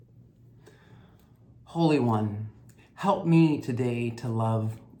Holy One, help me today to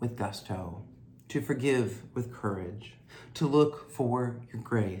love with gusto, to forgive with courage, to look for your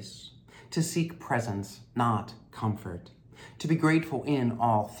grace, to seek presence, not comfort, to be grateful in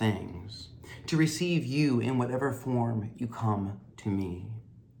all things, to receive you in whatever form you come to me.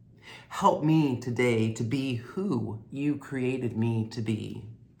 Help me today to be who you created me to be,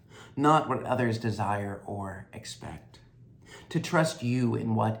 not what others desire or expect, to trust you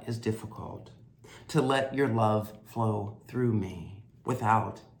in what is difficult, to let your love flow through me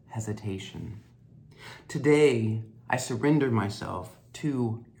without hesitation. Today, I surrender myself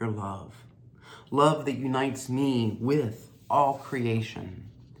to your love that unites me with all creation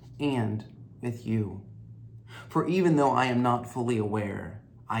and with you. For even though I am not fully aware,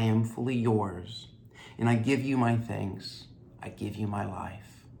 I am fully yours, and I give you my thanks. I give you my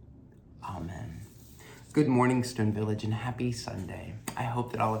life. Amen. Good morning, Stone Village, and happy Sunday. I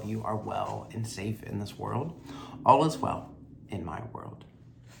hope that all of you are well and safe in this world. All is well in my world.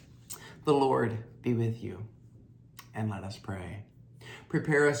 The Lord be with you, and let us pray.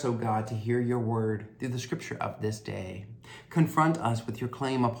 Prepare us, O God, to hear your word through the scripture of this day. Confront us with your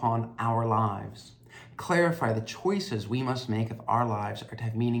claim upon our lives. Clarify the choices we must make if our lives are to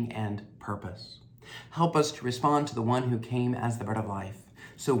have meaning and purpose. Help us to respond to the one who came as the bread of life,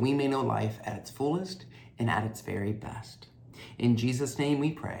 so we may know life at its fullest and at its very best. In Jesus' name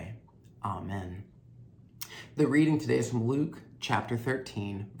we pray. Amen. The reading today is from Luke chapter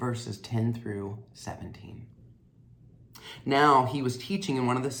 13, verses 10 through 17. Now he was teaching in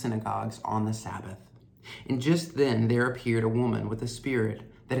one of the synagogues on the Sabbath. And just then there appeared a woman with a spirit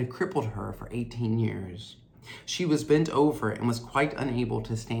that had crippled her for 18 years. She was bent over and was quite unable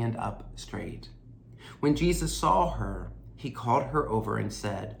to stand up straight. When Jesus saw her, he called her over and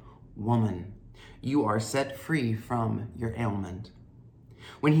said, "Woman, you are set free from your ailment."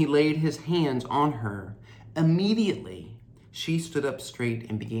 When he laid his hands on her, immediately she stood up straight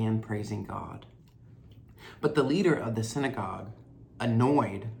and began praising God. But the leader of the synagogue,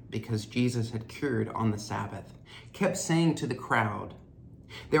 annoyed because Jesus had cured on the Sabbath, kept saying to the crowd,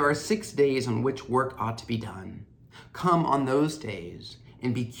 "There are 6 days on which work ought to be done. Come on those days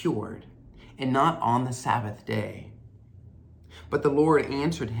and be cured, and not on the Sabbath day." But the Lord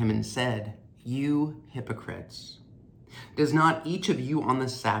answered him and said, "You hypocrites! Does not each of you on the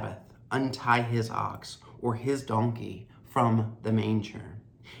Sabbath untie his ox or his donkey from the manger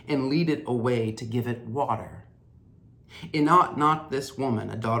and lead it away to give it water? And ought not this woman,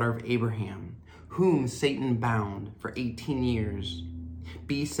 a daughter of Abraham, whom Satan bound for 18 years,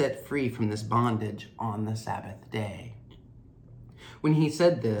 be set free from this bondage on the Sabbath day?" When he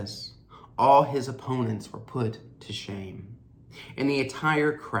said this, all his opponents were put to shame, and the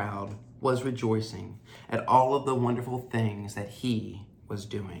entire crowd was rejoicing at all of the wonderful things that he was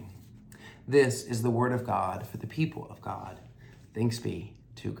doing. This is the word of God for the people of God. Thanks be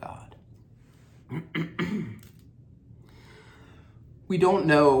to God. We don't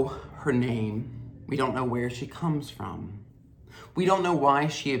know her name. We don't know where she comes from. We don't know why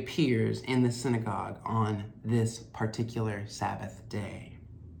she appears in the synagogue on this particular Sabbath day.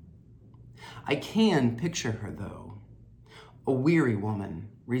 I can picture her, though. A weary woman,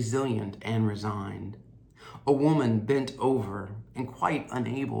 resilient and resigned. A woman bent over and quite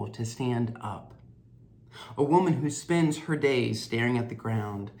unable to stand up. A woman who spends her days staring at the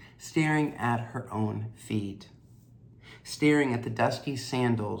ground, staring at her own feet, staring at the dusty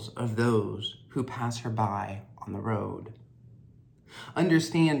sandals of those who pass her by on the road.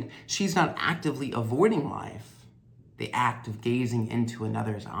 Understand, she's not actively avoiding life, the act of gazing into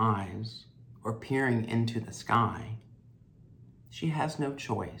another's eyes or peering into the sky. She has no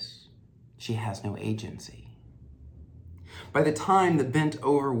choice. She has no agency. By the time the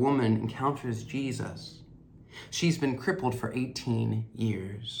bent-over woman encounters Jesus, she's been crippled for 18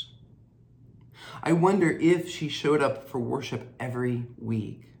 years. I wonder if she showed up for worship every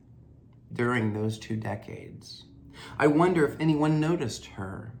week during those 2 decades. I wonder if anyone noticed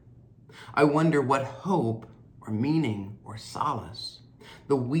her. I wonder what hope or meaning or solace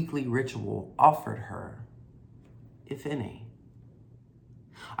the weekly ritual offered her, if any.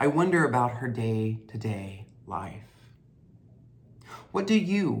 I wonder about her day-to-day life. What do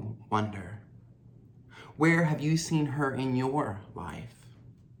you wonder? Where have you seen her in your life?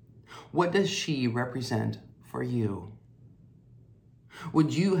 What does she represent for you?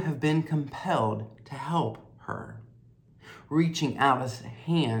 Would you have been compelled to help her, reaching out a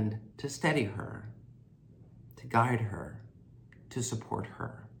hand to steady her, to guide her, to support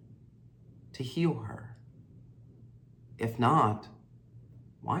her, to heal her? If not,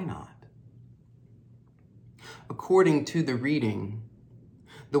 why not? According to the reading,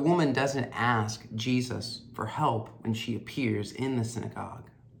 The woman doesn't ask Jesus for help when she appears in the synagogue.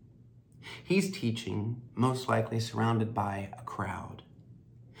 He's teaching, most likely surrounded by a crowd.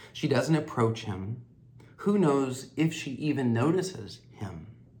 She doesn't approach him. Who knows if she even notices him,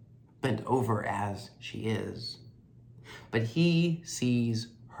 bent over as she is. But he sees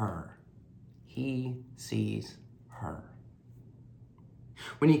her. He sees her.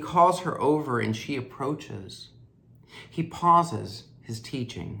 When he calls her over and she approaches, he pauses his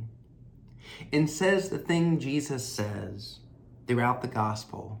teaching and says the thing Jesus says throughout the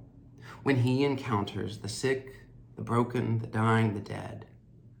gospel when he encounters the sick, the broken, the dying, the dead.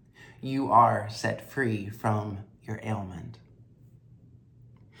 You are set free from your ailment.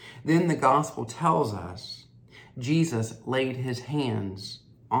 Then the gospel tells us Jesus laid his hands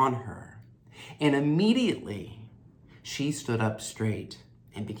on her, and immediately she stood up straight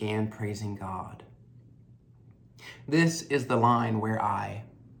and began praising God. This is the line where I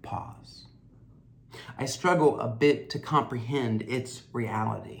pause. I struggle a bit to comprehend its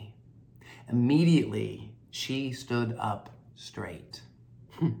reality. Immediately, she stood up straight.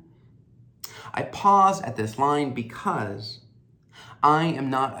 I pause at this line because I am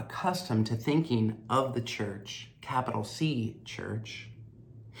not accustomed to thinking of the church, capital C church,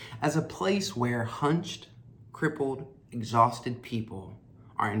 as a place where hunched, crippled, exhausted people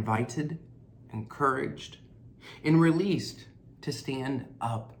are invited, encouraged, and released to stand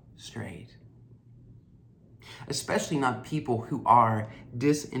up straight. Especially not people who are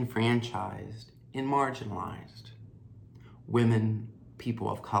disenfranchised and marginalized. Women, people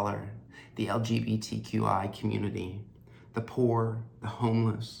of color, the LGBTQI community, the poor, the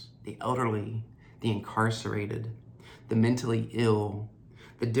homeless, the elderly, the incarcerated, the mentally ill,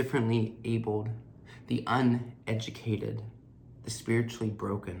 the differently abled, the uneducated, the spiritually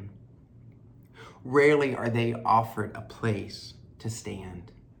broken. Rarely are they offered a place to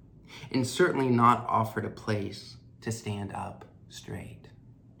stand, and certainly not offered a place to stand up straight.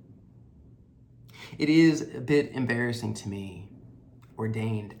 It is a bit embarrassing to me,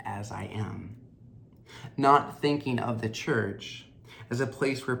 ordained as I am, not thinking of the church as a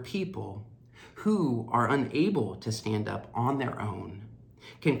place where people who are unable to stand up on their own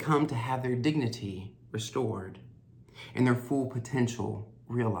can come to have their dignity restored and their full potential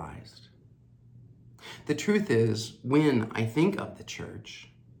realized. The truth is, when I think of the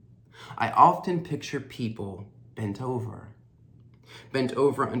church, I often picture people bent over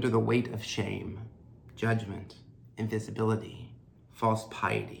under the weight of shame, judgment, invisibility, false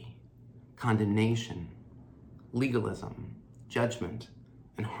piety, condemnation, legalism, judgment,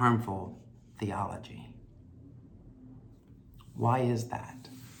 and harmful theology. Why is that?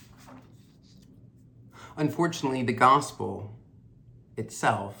 Unfortunately, the gospel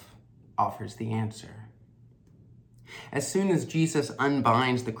itself offers the answer. As soon as Jesus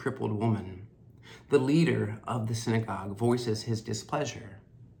unbinds the crippled woman, the leader of the synagogue voices his displeasure,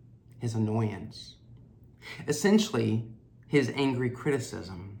 his annoyance. Essentially, his angry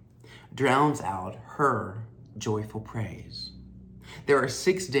criticism drowns out her joyful praise. There are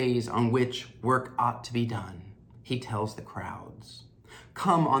 6 days on which work ought to be done, he tells the crowds.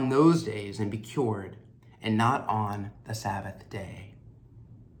 Come on those days and be cured, and not on the Sabbath day.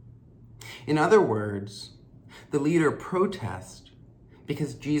 In other words, the leader protests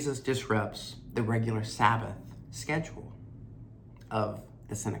because Jesus disrupts the regular Sabbath schedule of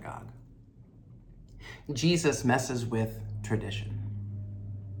the synagogue. Jesus messes with tradition.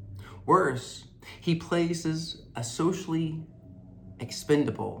 Worse, he places a socially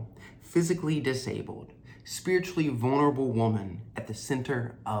expendable, physically disabled, spiritually vulnerable woman at the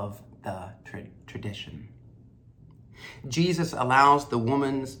center of the tradition. Jesus allows the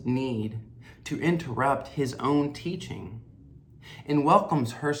woman's need to interrupt his own teaching and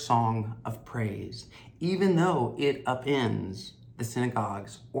welcomes her song of praise, even though it upends the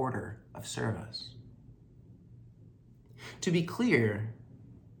synagogue's order of service. To be clear,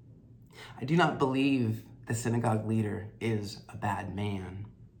 I do not believe the synagogue leader is a bad man.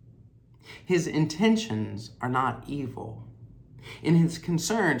 His intentions are not evil, and his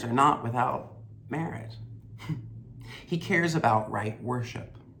concerns are not without merit. He cares about right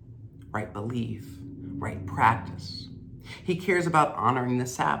worship, right belief, right practice. He cares about honoring the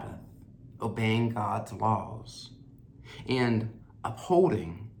Sabbath, obeying God's laws, and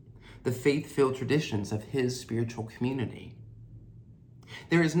upholding the faith-filled traditions of his spiritual community.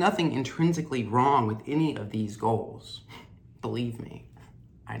 There is nothing intrinsically wrong with any of these goals. Believe me,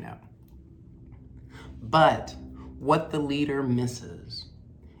 I know. But what the leader misses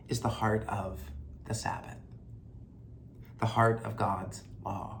is the heart of the Sabbath, the heart of God's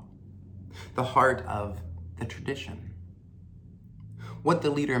law, the heart of the tradition. What the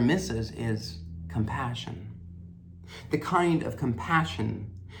leader misses is compassion. The kind of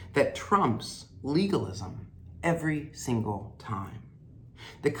compassion that trumps legalism every single time.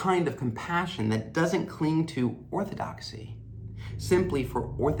 The kind of compassion that doesn't cling to orthodoxy simply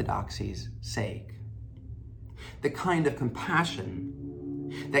for orthodoxy's sake. The kind of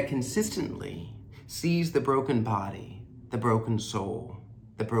compassion that consistently sees the broken body, the broken soul,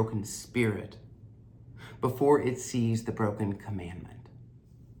 the broken spirit, before it sees the broken commandment.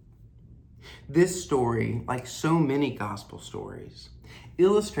 This story, like so many gospel stories,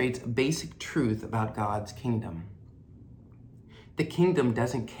 illustrates a basic truth about God's kingdom. The kingdom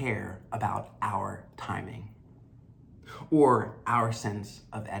doesn't care about our timing, or our sense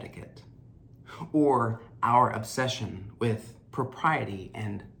of etiquette, or our obsession with propriety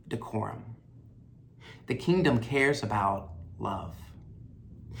and decorum. The kingdom cares about love.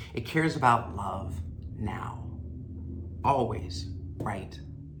 It cares about love now, always right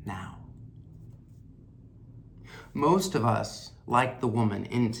now. Most of us, like the woman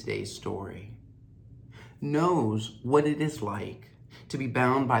in today's story, knows what it is like to be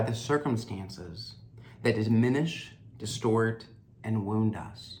bound by the circumstances that diminish, distort, and wound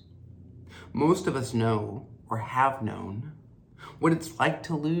us. Most of us know, or have known, what it's like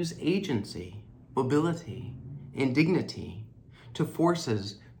to lose agency, mobility, and dignity to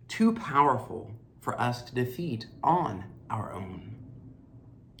forces too powerful for us to defeat on our own.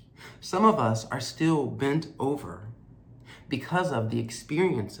 Some of us are still bent over because of the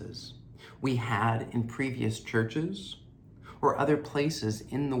experiences we had in previous churches or other places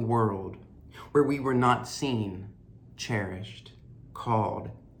in the world where we were not seen, cherished, called,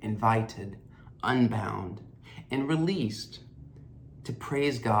 invited, unbound, and released to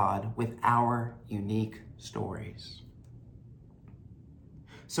praise God with our unique stories.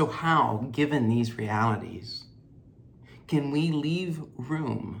 So how, given these realities, can we leave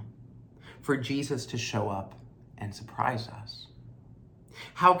room for Jesus to show up and surprise us?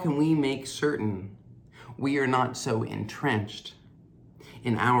 How can we make certain we are not so entrenched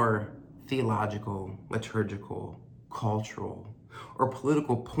in our theological, liturgical, cultural, or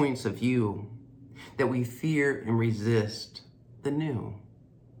political points of view that we fear and resist the new,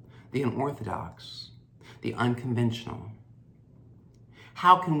 the unorthodox, the unconventional?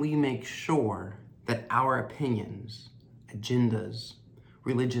 How can we make sure that our opinions, agendas,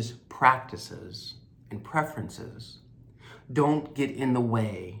 religious practices, and preferences don't get in the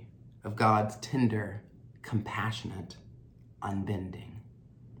way of God's tender, compassionate unbending?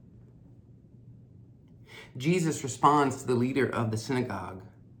 Jesus responds to the leader of the synagogue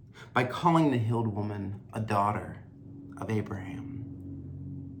by calling the healed woman a daughter of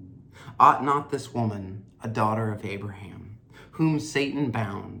Abraham. Ought not this woman, a daughter of Abraham, whom Satan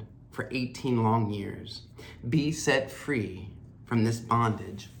bound for 18 long years, be set free from this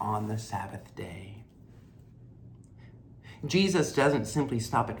bondage on the Sabbath day? Jesus doesn't simply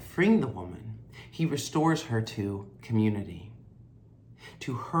stop at freeing the woman. He restores her to community,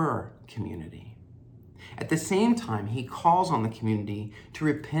 to her community. At the same time, he calls on the community to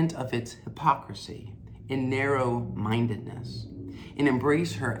repent of its hypocrisy and narrow-mindedness and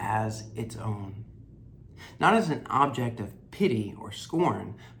embrace her as its own, not as an object of pity or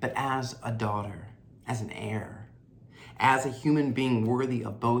scorn, but as a daughter, as an heir, as a human being worthy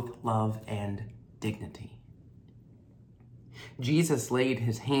of both love and dignity. Jesus laid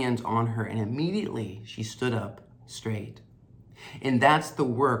his hands on her, and immediately she stood up straight. And that's the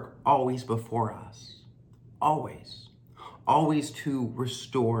work always before us. Always to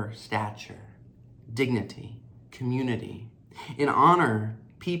restore stature, dignity, community, and honor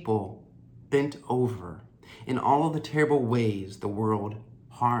people bent over in all of the terrible ways the world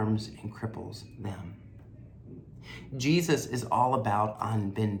harms and cripples them. Jesus is all about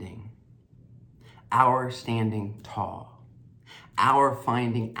unbending, our standing tall, our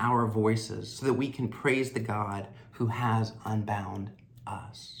finding our voices so that we can praise the God who has unbound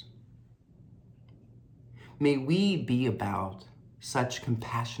us. May we be about such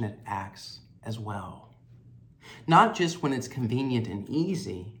compassionate acts as well. Not just when it's convenient and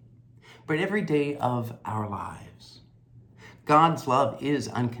easy, but every day of our lives. God's love is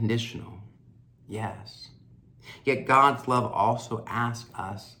unconditional, yes. Yet God's love also asks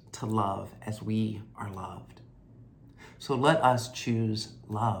us to love as we are loved. So let us choose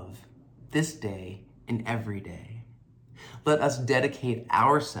love this day and every day. Let us dedicate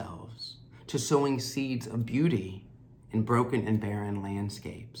ourselves to sowing seeds of beauty in broken and barren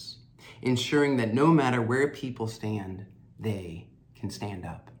landscapes, ensuring that no matter where people stand, they can stand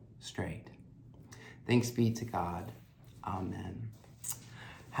up straight. Thanks be to God. Amen.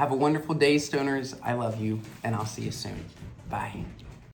 Have a wonderful day, Stoners. I love you, and I'll see you soon. Bye.